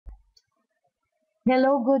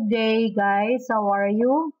Hello, good day, guys. How are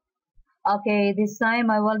you? Okay, this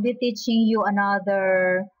time I will be teaching you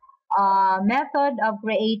another method of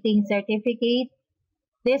creating certificate,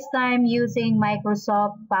 this time using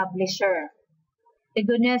Microsoft Publisher. The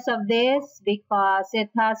goodness of this, because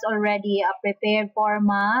it has already a prepared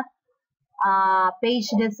format, page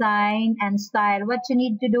design, and style. What you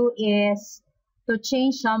need to do is to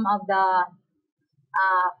change some of the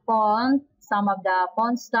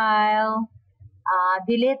font style,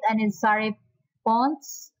 delete unnecessary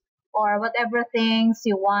fonts or whatever things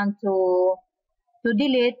you want to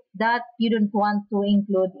delete that you don't want to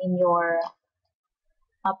include in your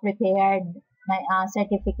prepared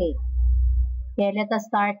certificate. Okay, let us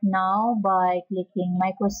start now by clicking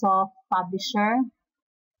Microsoft Publisher.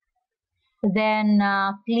 Then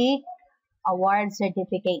click Award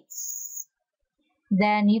Certificates.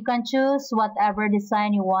 Then you can choose whatever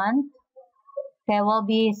design you want. Okay, we'll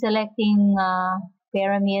be selecting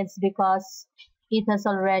pyramids because it has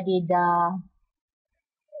already the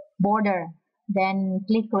border. Then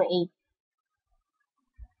click create.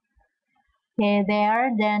 Okay, there.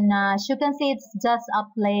 Then as you can see, it's just a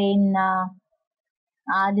plain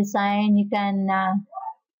design. You can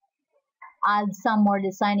add some more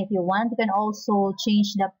design if you want. You can also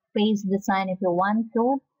change the page design if you want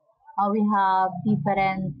to. We have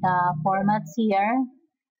different formats here.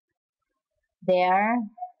 There.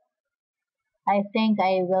 I think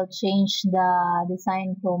I will change the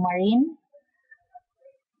design to marine.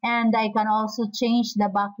 And I can also change the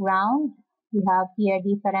background. We have here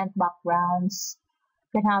different backgrounds.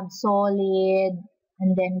 You can have solid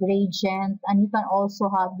and then gradient, and you can also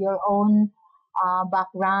have your own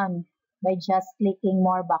background by just clicking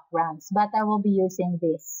more backgrounds, but I will be using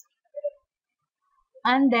this.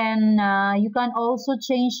 And then you can also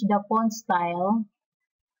change the font style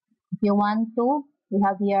if you want to. We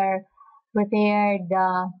have here prepared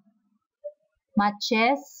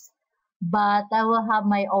matches, but I will have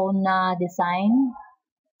my own design.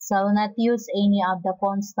 So I will not use any of the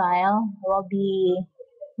font style. I will be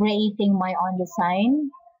creating my own design.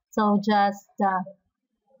 So just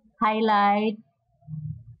highlight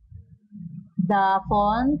the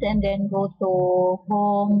font and then go to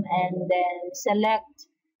home and then select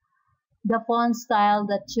the font style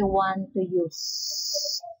that you want to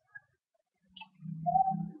use.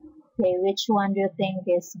 Okay, which one do you think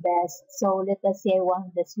is best? So let us say I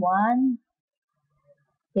want this one.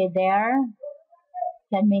 Okay, there.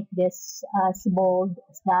 Can make this as bold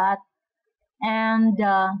as that. And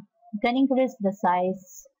you can increase the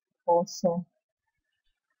size also.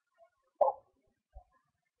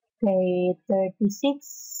 Okay,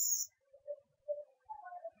 36.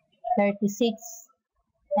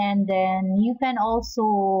 And then you can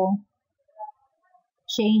also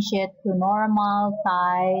change it to normal,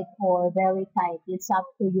 tight, or very tight. It's up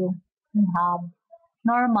to you. You have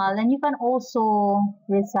normal, and you can also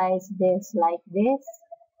resize this like this,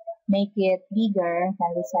 make it bigger,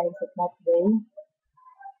 can resize it that way.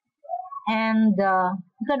 And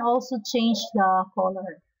you can also change the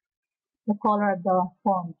color of the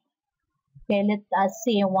font. Okay, let us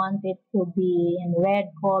say I want it to be in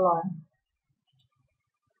red color.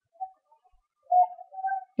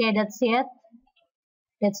 Okay, that's it.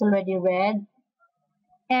 It's already red.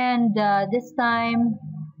 And this time,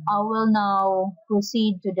 I will now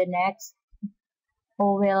proceed to the next. I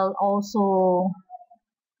will also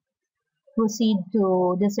proceed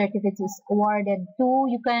to the certificate is awarded to.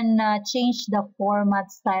 You can change the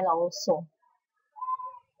format style also.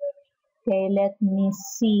 Okay, let me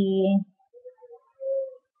see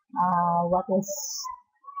what is.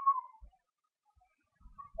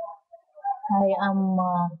 I am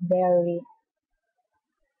very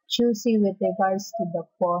choosy with regards to the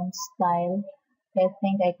font style. I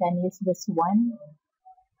think I can use this one.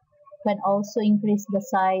 Can also increase the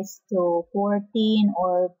size to 14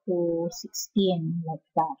 or to 16 like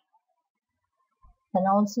that. Can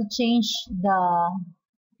also change the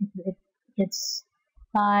if it's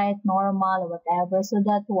tight, normal, or whatever. So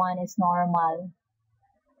that one is normal.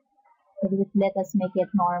 So let us make it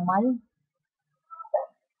normal.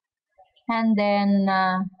 And then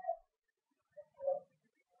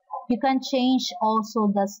you can change also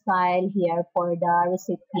the style here for the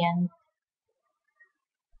recipient.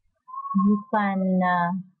 You can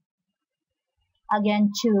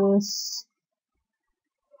again choose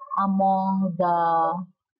among the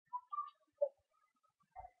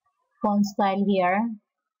font style here.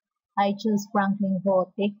 I choose Franklin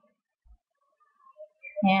Gothic,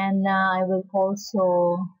 and I will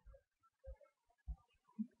also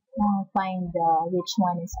find which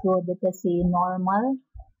one is good. Let us see normal,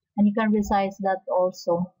 and you can resize that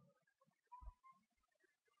also.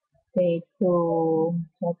 Okay, to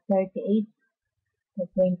 38, to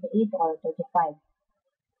 28 or 35.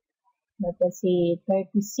 Let us see,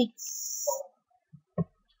 36.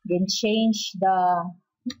 Then change the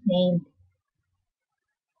name.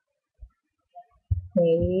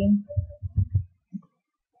 Okay.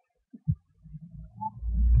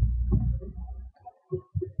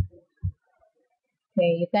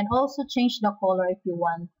 Okay, you can also change the color if you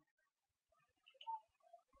want.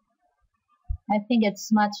 I think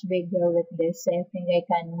it's much bigger with this. I think I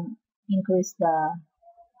can increase the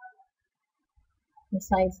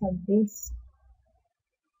size of this.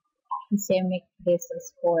 The same make this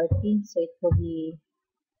as 40, so it will be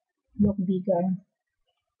look bigger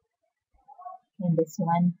than this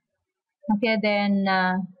one. Okay, then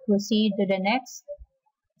proceed to the next.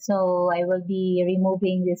 So I will be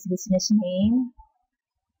removing this business name.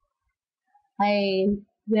 I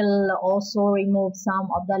will also remove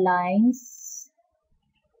some of the lines,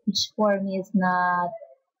 which for me is not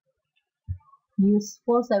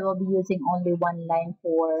useful. So I will be using only one line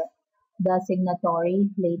for the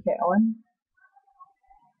signatory later on.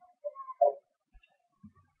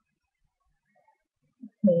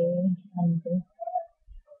 Okay, and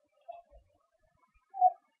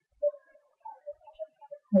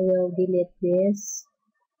I will delete this.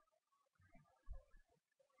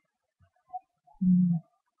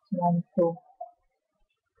 1, 2,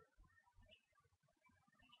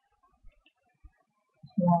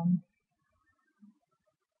 1,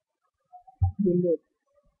 delete.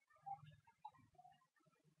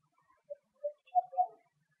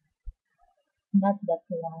 Not that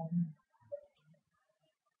one.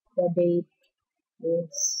 The date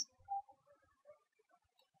is,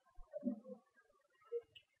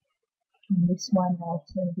 and this one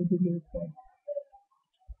also be deleted.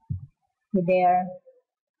 There.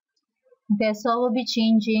 Okay, so we'll be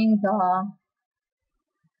changing the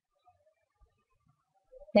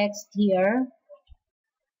text here.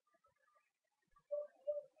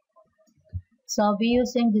 So I'll be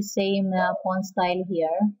using the same font style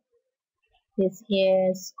here. This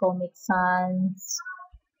is Comic Sans.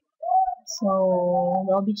 So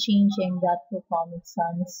we'll be changing that to Comic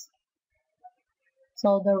Sans.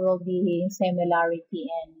 So there will be similarity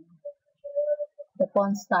in the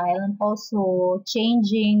font style, and also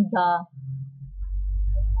changing the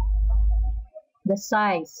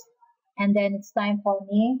size. And then it's time for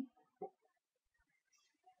me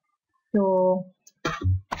to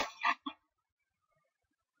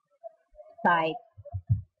type.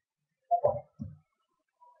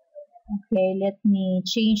 Okay, let me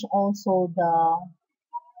change also the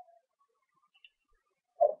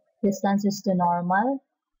distances to normal.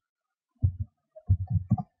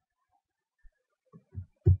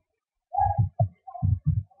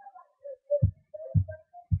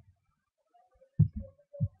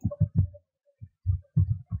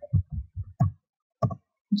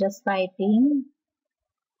 Just typing.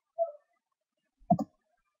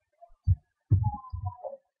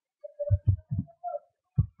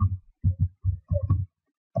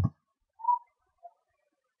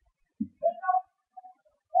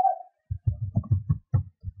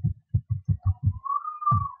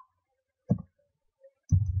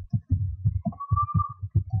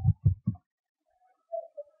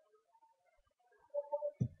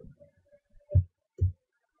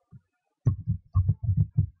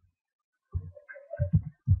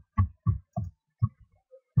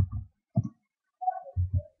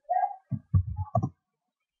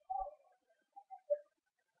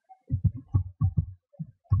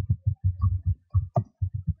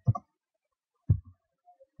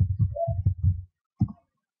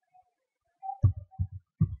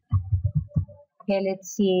 Okay, let's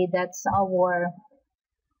see, that's our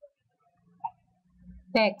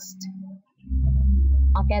text.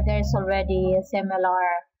 Okay, there's already a similar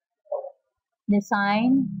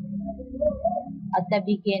design at the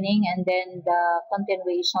beginning and then the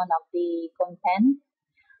continuation of the content.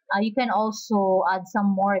 You can also add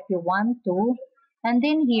some more if you want to. And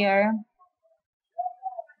then here,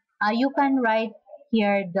 you can write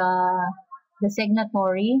here the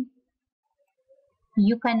signatory.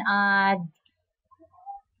 You can add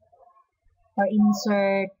or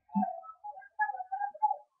insert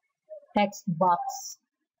text box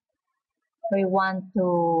where you want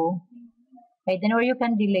to, okay, then or you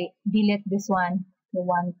can delete this one if you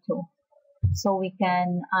want to. So we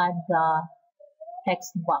can add the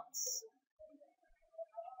text box.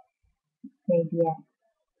 Okay, yeah.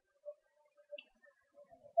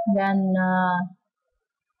 Then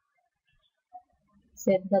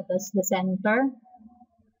set that as the center.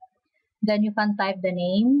 Then you can type the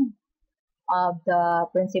name of the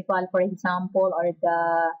principal, for example, or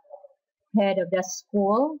the head of the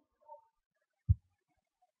school.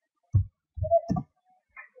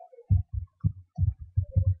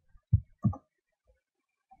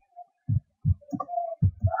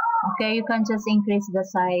 Okay, you can just increase the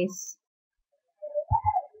size.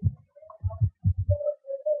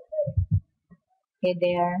 Okay,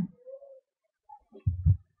 there.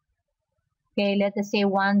 Okay, let us say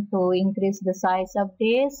want to increase the size of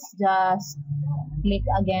this. Just click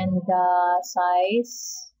again the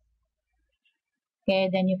size. Okay,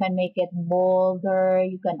 then you can make it bolder.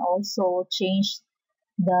 You can also change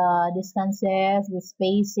the distances, the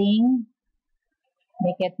spacing,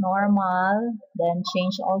 make it normal, then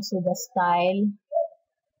change also the style.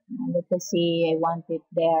 Let us see, I want it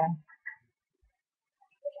there.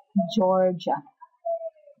 Georgia.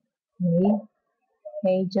 Okay,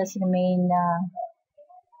 okay, just remain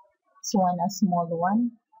this one a small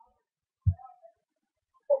one.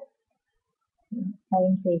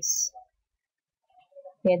 Having place.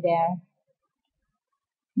 Okay, there.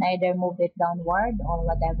 Either move it downward or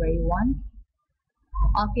whatever you want.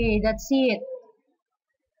 Okay, that's it.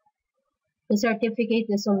 The certificate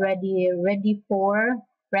is already ready for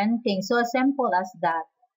printing. So as simple as that.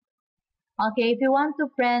 Okay, if you want to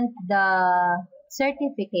print the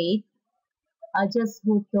certificate, I'll just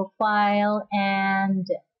go to File and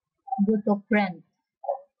go to Print.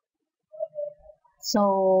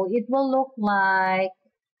 So it will look like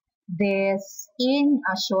this in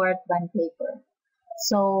a short bond paper.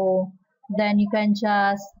 So then you can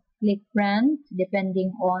just click Print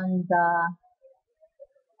depending on the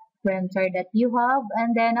printer that you have,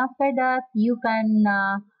 and then after that you can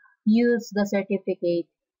use the certificate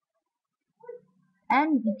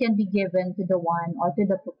and it can be given to the one or to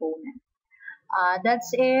the proponent.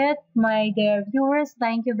 That's it, my dear viewers.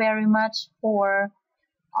 Thank you very much for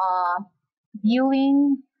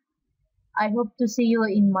viewing. I hope to see you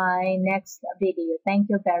in my next video. Thank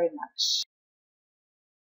you very much.